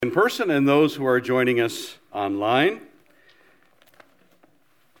In person and those who are joining us online.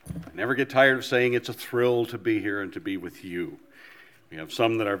 I never get tired of saying it's a thrill to be here and to be with you. We have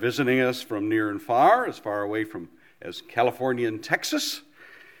some that are visiting us from near and far, as far away from as California and Texas,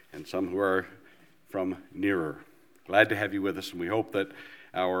 and some who are from nearer. Glad to have you with us, and we hope that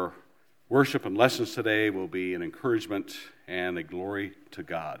our worship and lessons today will be an encouragement and a glory to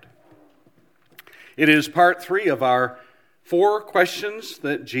God. It is part 3 of our 4 questions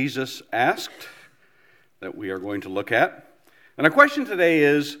that Jesus asked that we are going to look at. And our question today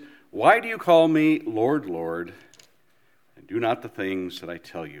is, why do you call me Lord, Lord, and do not the things that I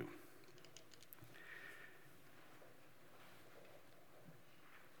tell you?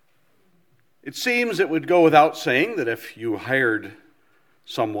 It seems it would go without saying that if you hired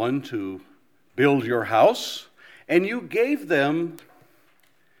someone to build your house and you gave them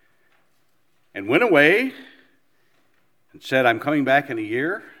and went away and said, I'm coming back in a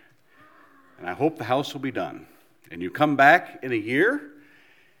year, and I hope the house will be done. And you come back in a year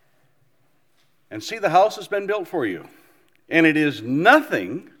and see the house has been built for you. And it is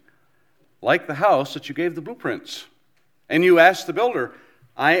nothing like the house that you gave the blueprints. And you ask the builder,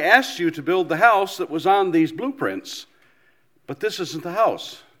 I asked you to build the house that was on these blueprints, but this isn't the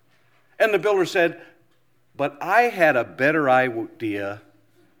house. And the builder said, but I had a better idea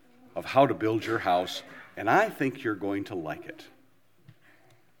of how to build your house, and I think you're going to like it.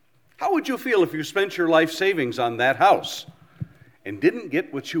 How would you feel if you spent your life savings on that house and didn't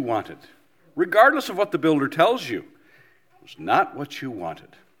get what you wanted? Regardless of what the builder tells you, it was not what you wanted.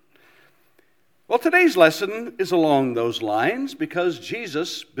 Well, today's lesson is along those lines because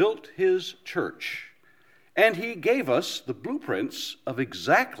Jesus built his church, and he gave us the blueprints of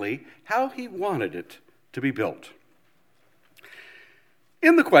exactly how he wanted it to be built.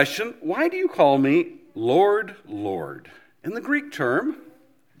 In the question, why do you call me Lord, Lord? In the Greek term,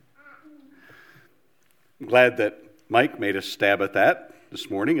 I'm glad that Mike made a stab at that this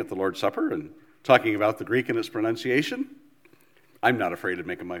morning at the Lord's Supper and talking about the Greek and its pronunciation. I'm not afraid of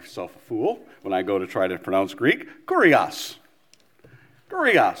making myself a fool when I go to try to pronounce Greek. Kurios.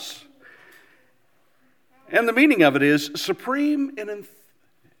 Kurios. And the meaning of it is supreme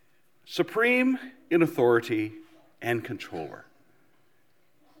in authority and controller.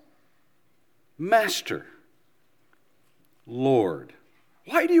 Master, Lord.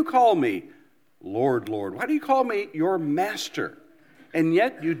 Why do you call me Lord, Lord? Why do you call me your master? And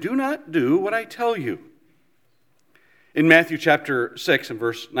yet you do not do what I tell you. In Matthew chapter 6 and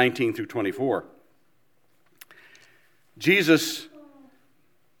verse 19 through 24, Jesus,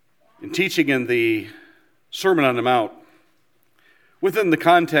 in teaching in the Sermon on the Mount, within the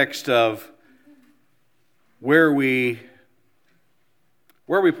context of where we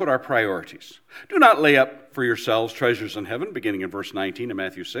put our priorities. Do not lay up for yourselves treasures in heaven, beginning in verse 19 of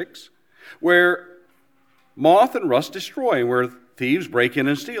Matthew 6, where moth and rust destroy, and where thieves break in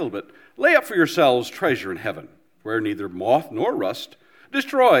and steal. But lay up for yourselves treasure in heaven, where neither moth nor rust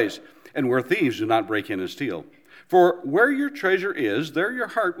destroys, and where thieves do not break in and steal. For where your treasure is, there your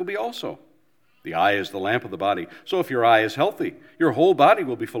heart will be also. The eye is the lamp of the body. So if your eye is healthy, your whole body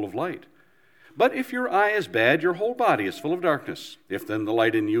will be full of light. But if your eye is bad, your whole body is full of darkness. If then the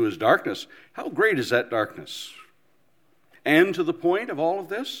light in you is darkness, how great is that darkness? And to the point of all of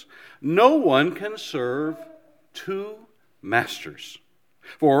this, no one can serve 2 masters.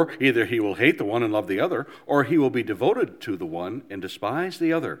 For either he will hate the one and love the other, or he will be devoted to the one and despise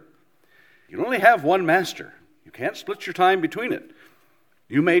the other. You only have one master. You can't split your time between it.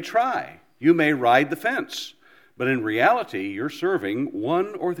 You may try. You may ride the fence. But in reality, you're serving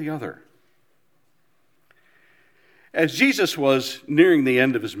one or the other. As Jesus was nearing the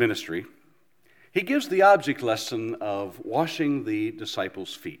end of his ministry, he gives the object lesson of washing the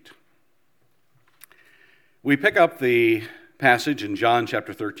disciples' feet. We pick up the passage in John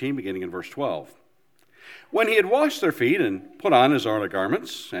chapter 13, beginning in verse 12. When he had washed their feet and put on his outer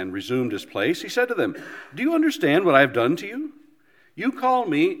garments and resumed his place, he said to them, do you understand what I have done to you? You call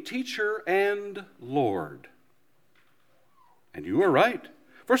me teacher and Lord. And you are right,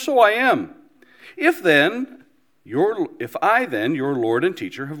 for so I am. If I then, your Lord and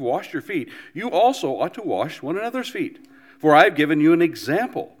teacher, have washed your feet, you also ought to wash one another's feet. For I have given you an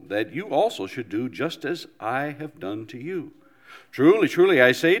example, that you also should do just as I have done to you. Truly, truly,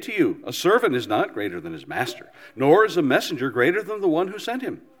 I say to you, a servant is not greater than his master, nor is a messenger greater than the one who sent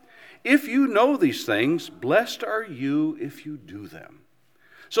him. If you know these things, blessed are you if you do them.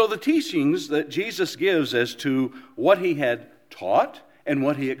 So the teachings that Jesus gives as to what he had taught and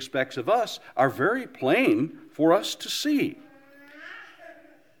what he expects of us are very plain for us to see.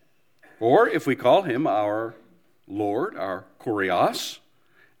 Or if we call him our Lord, our Kurios,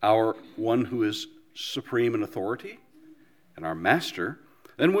 our one who is supreme in authority and our master,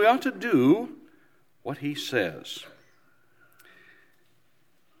 then we ought to do what he says.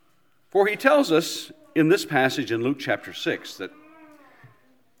 For he tells us in this passage in Luke chapter 6 that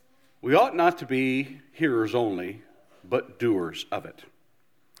we ought not to be hearers only, but doers of it.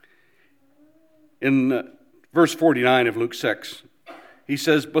 In verse 49 of Luke 6, he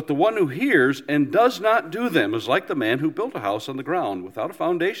says, "But the one who hears and does not do them is like the man who built a house on the ground without a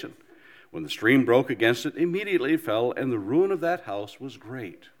foundation. When the stream broke against it, immediately it fell, and the ruin of that house was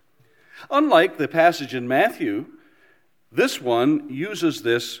great." Unlike the passage in Matthew, this one uses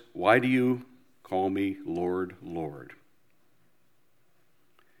this, "Why do you call me Lord, Lord?"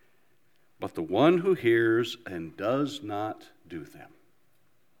 But the one who hears and does not do them.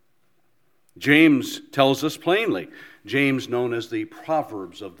 James tells us plainly, James known as the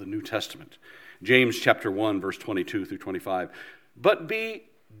Proverbs of the New Testament. James chapter 1, verse 22 through 25. "But be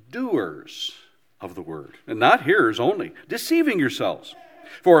doers of the word, and not hearers only, deceiving yourselves.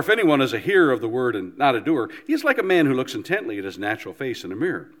 For if anyone is a hearer of the word and not a doer, he is like a man who looks intently at his natural face in a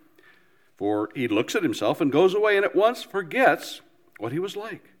mirror. For he looks at himself and goes away and at once forgets what he was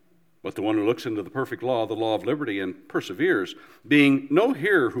like. But the one who looks into the perfect law, the law of liberty, and perseveres, being no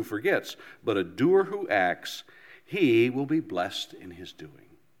hearer who forgets, but a doer who acts, he will be blessed in his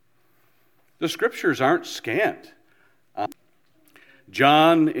doing." The scriptures aren't scant.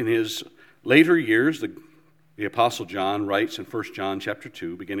 John, in his later years, the Apostle John writes in 1 John chapter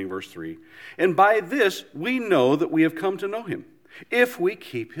 2, beginning verse 3, "And by this we know that we have come to know him, if we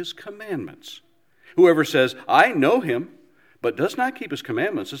keep his commandments. Whoever says, 'I know him,' but does not keep his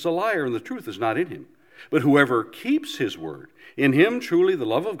commandments is a liar, and the truth is not in him. But whoever keeps his word, in him truly the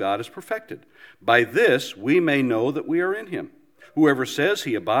love of God is perfected. By this we may know that we are in him. Whoever says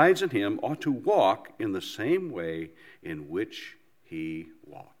he abides in him ought to walk in the same way in which he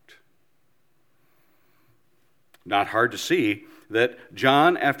walked." Not hard to see that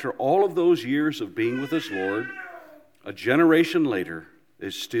John, after all of those years of being with his Lord, a generation later,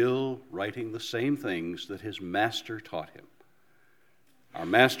 is still writing the same things that his master taught him. Our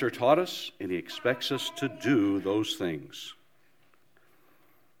master taught us, and he expects us to do those things.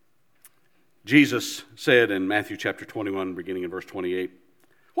 Jesus said in Matthew chapter 21, beginning in verse 28,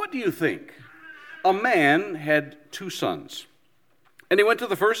 "What do you think? A man had 2 sons. And he went to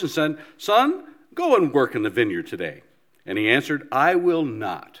the first and said, 'Son, go and work in the vineyard today.' And he answered, 'I will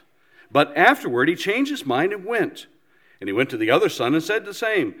not.' But afterward he changed his mind and went. And he went to the other son and said the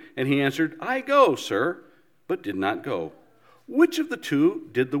same. And he answered, 'I go, sir,' but did not go. Which of the 2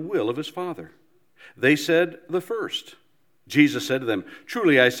 did the will of his father?" They said, "The first." Jesus said to them,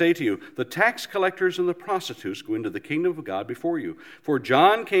 "Truly I say to you, the tax collectors and the prostitutes go into the kingdom of God before you. For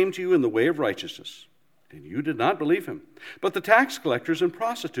John came to you in the way of righteousness, and you did not believe him. But the tax collectors and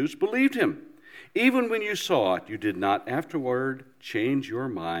prostitutes believed him. Even when you saw it, you did not afterward change your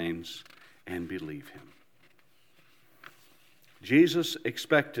minds and believe him." Jesus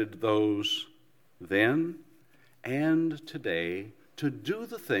expected those then and today to do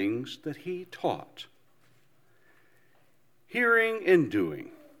the things that he taught. Hearing and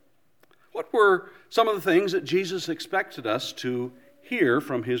doing. What were some of the things that Jesus expected us to hear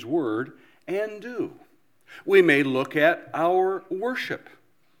from his word and do? We may look at our worship.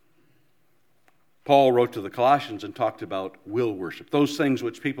 Paul wrote to the Colossians and talked about will worship, those things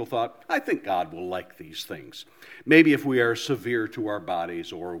which people thought, "I think God will like these things." Maybe if we are severe to our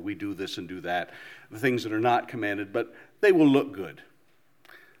bodies or we do this and do that, the things that are not commanded, but they will look good.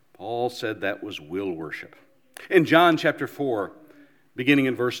 Paul said that was will worship. In John chapter 4, beginning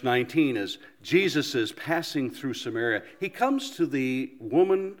in verse 19, as Jesus is passing through Samaria, he comes to the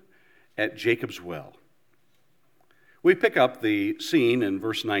woman at Jacob's well. We pick up the scene in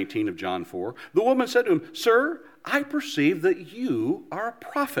verse 19 of John 4. The woman said to him, "Sir, I perceive that you are a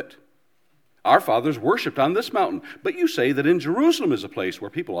prophet. Our fathers worshipped on this mountain, but you say that in Jerusalem is a place where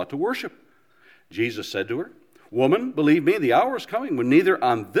people ought to worship." Jesus said to her, "Woman, believe me, the hour is coming when neither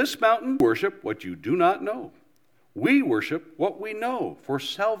on this mountain worship what you do not know. We worship what we know, for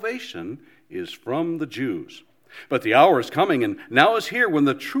salvation is from the Jews. But the hour is coming, and now is here, when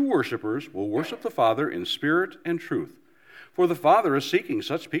the true worshipers will worship the Father in spirit and truth. For the Father is seeking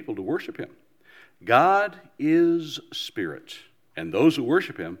such people to worship him. God is spirit, and those who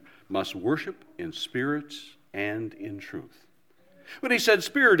worship him must worship in spirit and in truth." When he said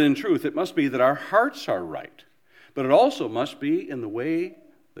spirit and truth, it must be that our hearts are right, but it also must be in the way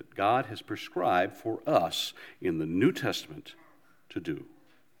that God has prescribed for us in the New Testament to do.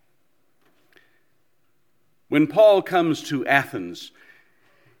 When Paul comes to Athens,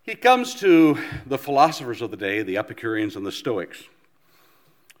 he comes to the philosophers of the day, the Epicureans and the Stoics,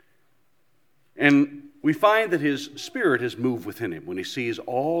 And we find that his spirit has moved within him when he sees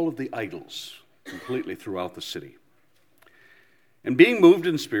all of the idols completely throughout the city. And being moved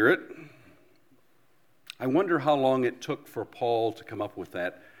in spirit, I wonder how long it took for Paul to come up with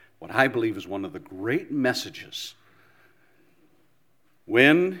that, what I believe is one of the great messages.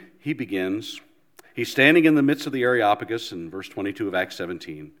 When he begins, he's standing in the midst of the Areopagus in verse 22 of Acts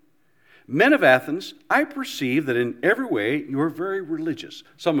 17. Men of Athens, I perceive that in every way you are very religious.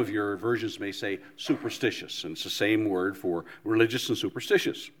 Some of your versions may say superstitious, and it's the same word for religious and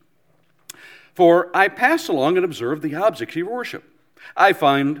superstitious. For I passed along and observed the objects you worship. I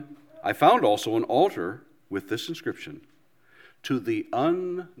found also an altar with this inscription, to the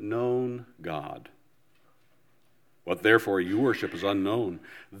unknown God. What therefore you worship is unknown.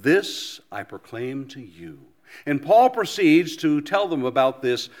 This I proclaim to you. And Paul proceeds to tell them about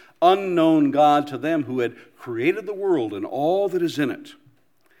this unknown God to them who had created the world and all that is in it.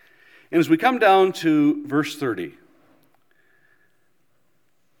 And as we come down to verse 30,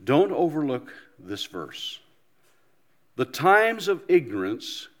 don't overlook this verse. The times of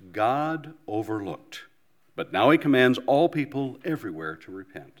ignorance God overlooked, but now he commands all people everywhere to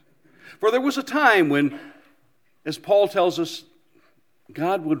repent. For there was a time when, as Paul tells us,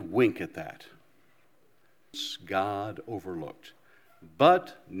 God would wink at that. God overlooked.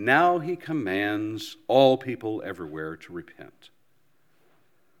 But now he commands all people everywhere to repent.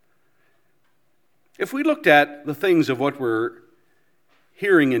 If we looked at the things of what we're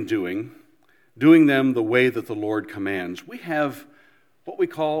hearing and doing them the way that the Lord commands, we have what we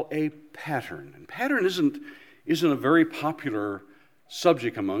call a pattern. And pattern isn't a very popular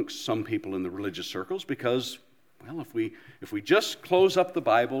subject amongst some people in the religious circles because, well, if we just close up the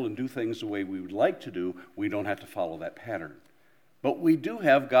Bible and do things the way we would like to do, we don't have to follow that pattern. But we do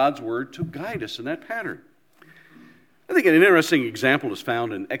have God's Word to guide us in that pattern. I think an interesting example is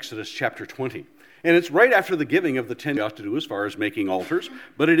found in Exodus chapter 20. And it's right after the giving of the 10 we ought to do as far as making altars.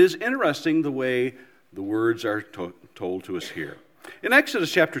 But it is interesting the way the words are told to us here. In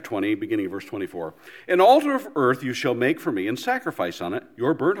Exodus chapter 20, beginning of verse 24, an altar of earth you shall make for me, and sacrifice on it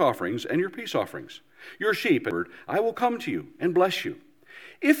your burnt offerings and your peace offerings. Your sheep, I will come to you and bless you.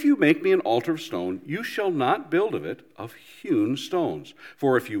 If you make me an altar of stone, you shall not build of it of hewn stones.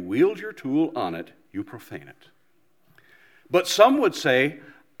 For if you wield your tool on it, you profane it. But some would say,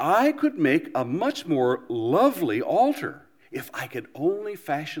 I could make a much more lovely altar if I could only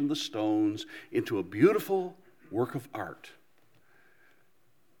fashion the stones into a beautiful work of art.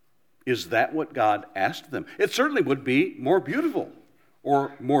 Is that what God asked them? It certainly would be more beautiful,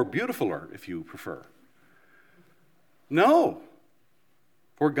 or more beautifuler, if you prefer. No.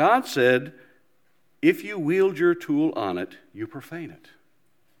 For God said, if you wield your tool on it, you profane it.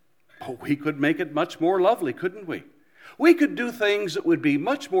 Oh, we could make it much more lovely, couldn't we? We could do things that would be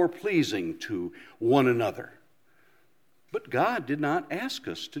much more pleasing to one another. But God did not ask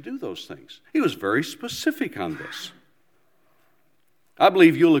us to do those things. He was very specific on this. I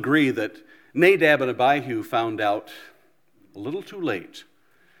believe you'll agree that Nadab and Abihu found out a little too late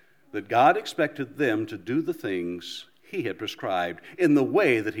that God expected them to do the things he had prescribed in the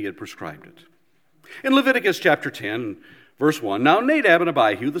way that he had prescribed it. In Leviticus chapter 10, verse 1, now Nadab and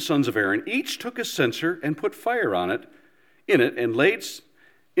Abihu, the sons of Aaron, each took a censer and put fire in it, and laid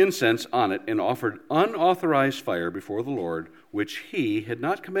incense on it, and offered unauthorized fire before the Lord, which he had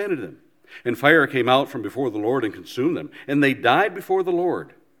not commanded them. And fire came out from before the Lord and consumed them, and they died before the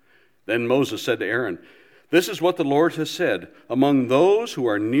Lord. Then Moses said to Aaron, this is what the Lord has said, among those who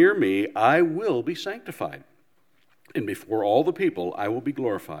are near me I will be sanctified, and before all the people I will be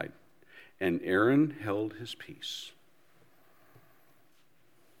glorified. And Aaron held his peace.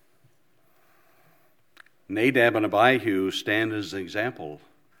 Nadab and Abihu stand as an example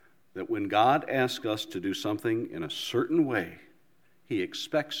that when God asks us to do something in a certain way, he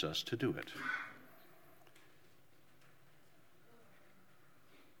expects us to do it.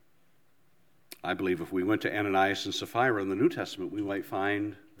 I believe if we went to Ananias and Sapphira in the New Testament, we might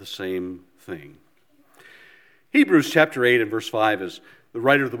find the same thing. Hebrews chapter 8 and verse 5 is the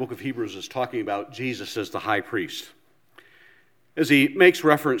writer of the book of Hebrews is talking about Jesus as the high priest. As he makes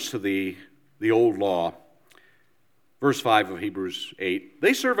reference to the old law, verse 5 of Hebrews 8,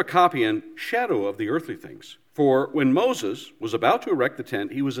 they serve a copy and shadow of the earthly things. For when Moses was about to erect the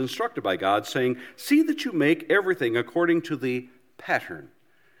tent, he was instructed by God, saying, see that you make everything according to the pattern.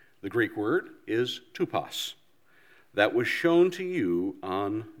 The Greek word is tupos, that was shown to you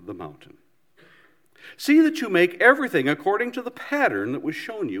on the mountain. See that you make everything according to the pattern that was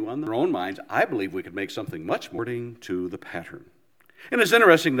shown you on their own minds. I believe we could make something much more according to the pattern. And it's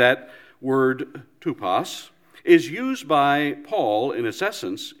interesting that word tupos is used by Paul in its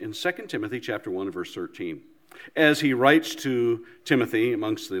essence in 2 Timothy chapter 1, verse 13. As he writes to Timothy,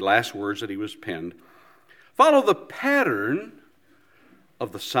 amongst the last words that he was penned, "Follow the pattern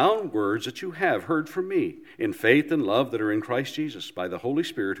of the sound words that you have heard from me, in faith and love that are in Christ Jesus, by the Holy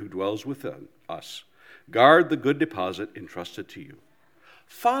Spirit who dwells within us. Guard the good deposit entrusted to you."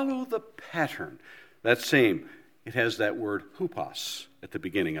 Follow the pattern. That same, it has that word hupos at the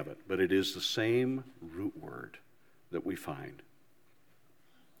beginning of it, but it is the same root word that we find.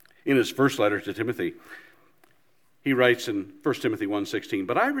 In his first letter to Timothy, he writes in 1 Timothy 1:16,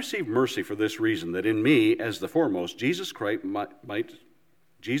 "But I received mercy for this reason, that in me, as the foremost, Jesus Christ might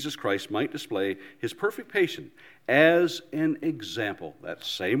display his perfect patience as an example," that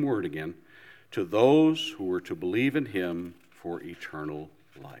same word again, "to those who were to believe in him for eternal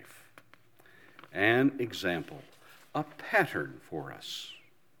life." An example, a pattern for us.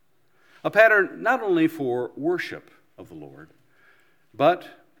 A pattern not only for worship of the Lord,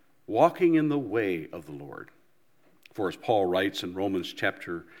 but walking in the way of the Lord. For as Paul writes in Romans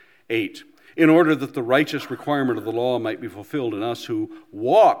chapter 8, "In order that the righteous requirement of the law might be fulfilled in us who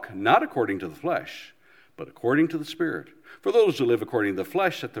walk not according to the flesh, but according to the Spirit. For those who live according to the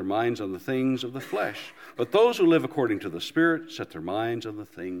flesh set their minds on the things of the flesh, but those who live according to the Spirit set their minds on the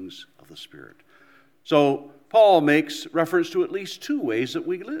things of the Spirit." So Paul makes reference to at least two ways that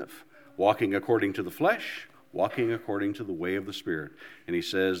we live: walking according to the flesh, walking according to the way of the Spirit. And he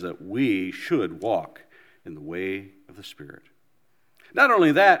says that we should walk in the way of the Spirit. Not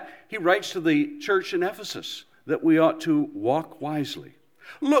only that, he writes to the church in Ephesus that we ought to walk wisely.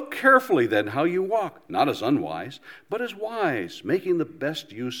 "Look carefully then how you walk, not as unwise, but as wise, making the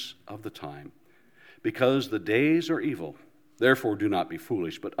best use of the time, because the days are evil. Therefore do not be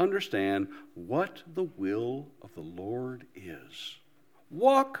foolish, but understand what the will of the Lord is."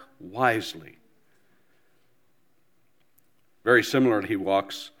 Walk wisely. Very similar,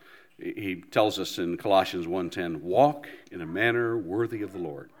 he tells us in Colossians 1:10, "Walk in a manner worthy of the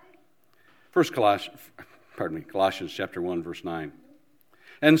Lord." Colossians chapter 1, verse 9.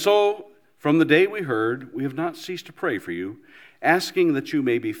 "And so, from the day we heard, we have not ceased to pray for you, asking that you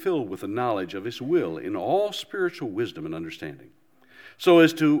may be filled with the knowledge of his will in all spiritual wisdom and understanding, so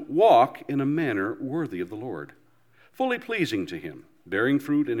as to walk in a manner worthy of the Lord, fully pleasing to him, bearing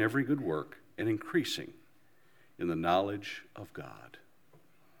fruit in every good work, and increasing in the knowledge of God."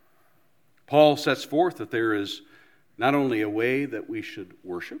 Paul sets forth that there is not only a way that we should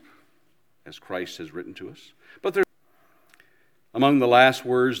worship, as Christ has written to us, but there's among the last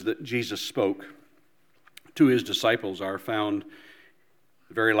words that Jesus spoke to his disciples are found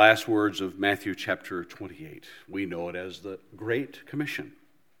the very last words of Matthew chapter 28. We know it as the Great Commission.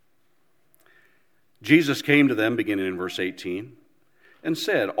 Jesus came to them, beginning in verse 18, and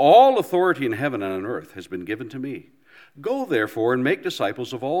said, "All authority in heaven and on earth has been given to me. Go, therefore, and make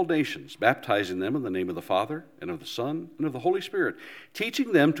disciples of all nations, baptizing them in the name of the Father, and of the Son, and of the Holy Spirit,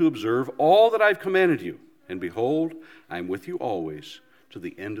 teaching them to observe all that I've commanded you. And behold, I am with you always to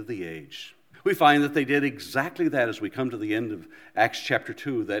the end of the age." We find that they did exactly that as we come to the end of Acts chapter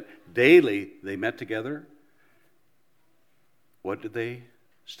 2, that daily they met together. What did they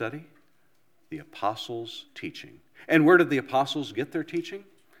study? The apostles' teaching. And where did the apostles get their teaching?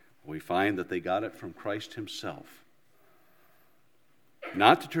 We find that they got it from Christ himself.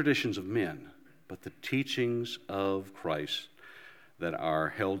 Not the traditions of men, but the teachings of Christ that are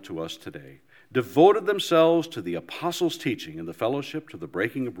held to us today. Devoted themselves to the apostles' teaching and the fellowship, to the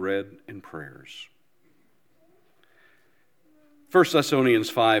breaking of bread and prayers. 1 Thessalonians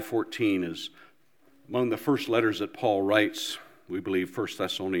 5:14 is among the first letters that Paul writes. We believe 1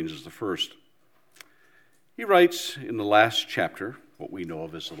 Thessalonians is the first. He writes in the last chapter, what we know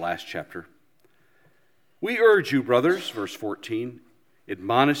of as the last chapter, "We urge you, brothers," verse 14,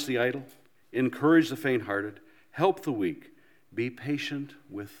 "admonish the idle, encourage the faint-hearted, help the weak, be patient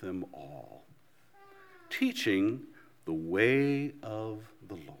with them all, teaching the way of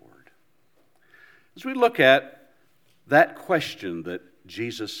the Lord." As we look at that question that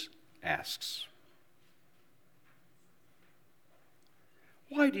Jesus asks,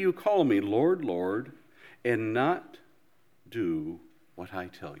 "Why do you call me Lord, Lord, and not do what I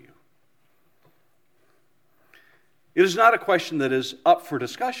tell you?" It is not a question that is up for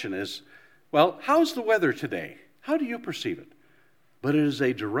discussion as, well, how's the weather today? How do you perceive it? But it is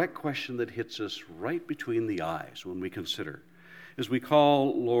a direct question that hits us right between the eyes when we consider, as we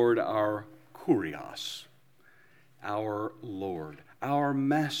call Lord our Kurios, our Lord, our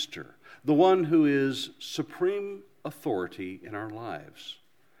Master, the one who is supreme authority in our lives.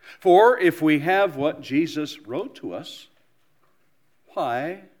 For if we have what Jesus wrote to us,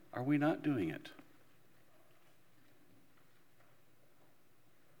 why are we not doing it?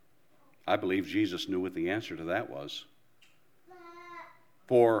 I believe Jesus knew what the answer to that was.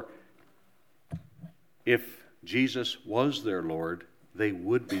 For if Jesus was their Lord, they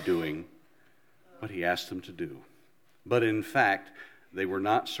would be doing what he asked them to do. But in fact, they were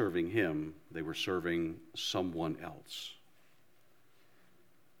not serving him, they were serving someone else.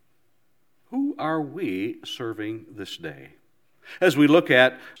 Who are we serving this day? As we look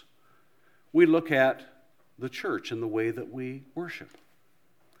at the church and the way that we worship.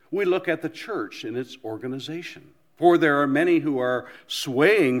 We look at the church and its organization. For there are many who are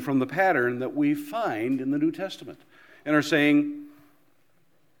swaying from the pattern that we find in the New Testament and are saying,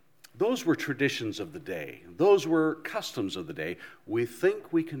 those were traditions of the day. Those were customs of the day. We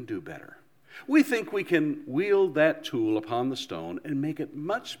think we can do better. We think we can wield that tool upon the stone and make it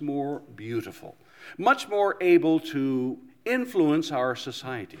much more beautiful, much more able to influence our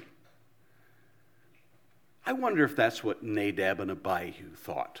society. I wonder if that's what Nadab and Abihu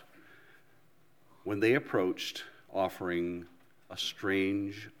thought when they approached offering a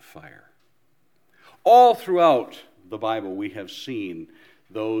strange fire. All throughout the Bible, we have seen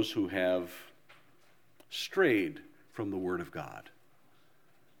those who have strayed from the Word of God,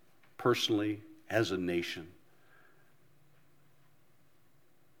 personally, as a nation.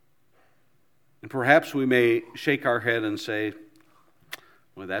 And perhaps we may shake our head and say,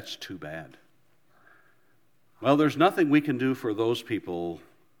 well, that's too bad. Well, there's nothing we can do for those people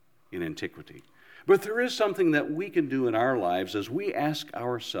in antiquity. But there is something that we can do in our lives as we ask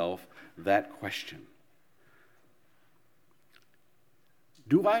ourselves that question.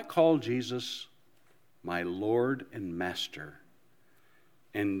 Do I call Jesus my Lord and Master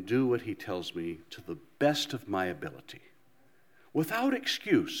and do what he tells me to the best of my ability? Without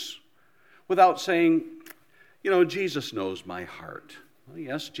excuse, without saying, Jesus knows my heart. Well,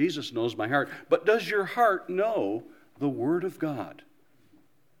 yes, Jesus knows my heart, but does your heart know the Word of God?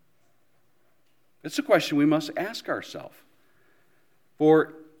 It's a question we must ask ourselves.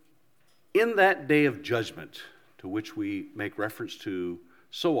 For in that day of judgment, to which we make reference to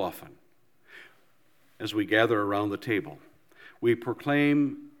so often, as we gather around the table, we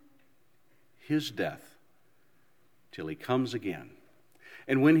proclaim his death till he comes again.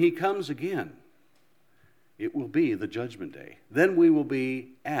 And when he comes again, it will be the judgment day. Then we will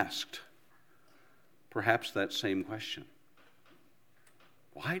be asked perhaps that same question.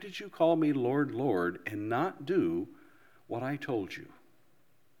 Why did you call me Lord, Lord, and not do what I told you?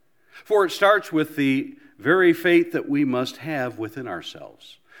 For it starts with the very faith that we must have within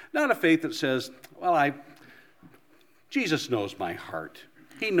ourselves. Not a faith that says, Jesus knows my heart.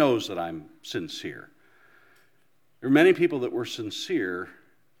 He knows that I'm sincere. There are many people that were sincere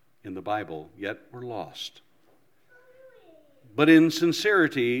in the Bible, yet were lost. But in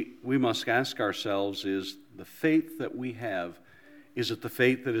sincerity, we must ask ourselves, is the faith that we have, is it the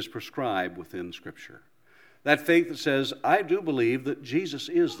faith that is prescribed within Scripture? That faith that says, I do believe that Jesus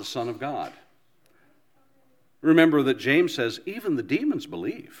is the Son of God. Remember that James says, even the demons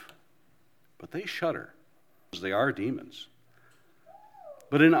believe, but they shudder, because they are demons.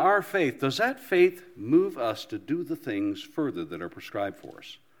 But in our faith, does that faith move us to do the things further that are prescribed for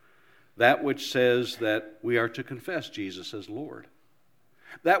us? That which says that we are to confess Jesus as Lord.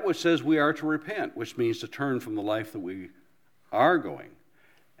 That which says we are to repent, which means to turn from the life that we are going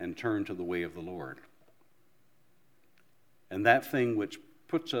and turn to the way of the Lord. And that thing which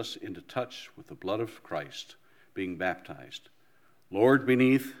puts us into touch with the blood of Christ, being baptized. Lord,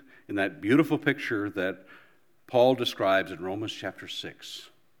 beneath, in that beautiful picture that Paul describes in Romans chapter 6,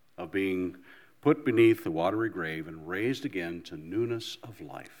 of being put beneath the watery grave and raised again to newness of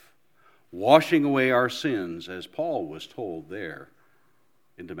life, washing away our sins, as Paul was told there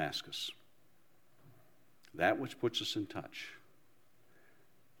in Damascus. That which puts us in touch.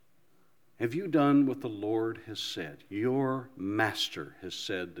 Have you done what the Lord has said, your Master has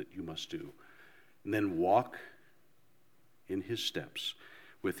said that you must do? And then walk in his steps,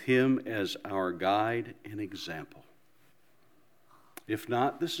 with him as our guide and example. If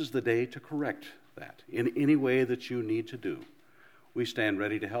not, this is the day to correct that in any way that you need to do. We stand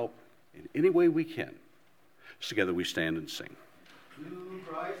ready to help in any way we can. Together we stand and sing. To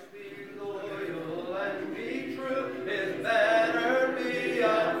Christ